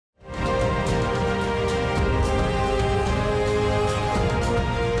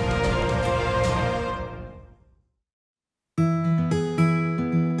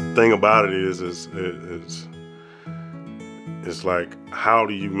thing about it is it's like, how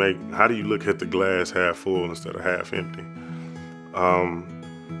do you look at the glass half full instead of half empty?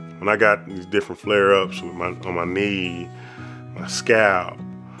 When I got these different flare-ups with on my knee, my scalp,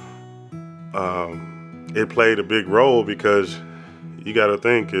 it played a big role, because you got to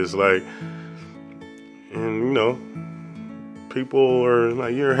think, it's like, and you know, people are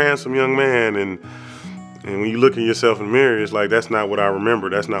like, you're a handsome young man, and when you look at yourself in the mirror, it's like, that's not what I remember,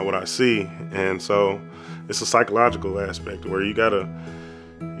 that's not what I see. And so it's a psychological aspect where you gotta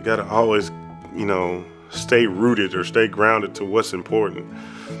always, you know, stay rooted or stay grounded to what's important.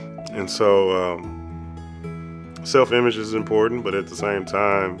 And so self-image is important, but at the same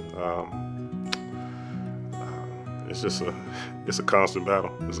time, it's a constant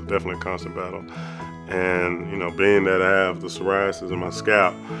battle. It's definitely a constant battle. And you know, being that I have the psoriasis in my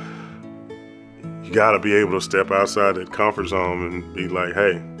scalp, you got to be able to step outside that comfort zone and be like,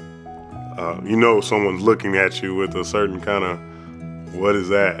 hey, you know, someone's looking at you with a certain kind of, what is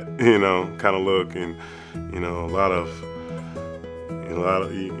that, you know, kind of look. And you know, a lot of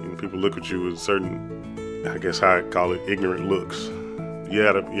people look at you with certain, I guess how I call it, ignorant looks. You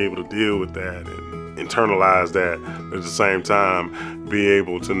got to be able to deal with that and internalize that, but at the same time be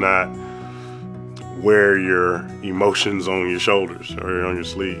able to not wear your emotions on your shoulders or on your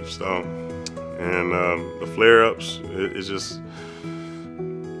sleeves. So, and the flare-ups, it's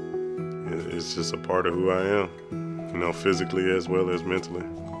just a part of who I am, you know, physically as well as mentally.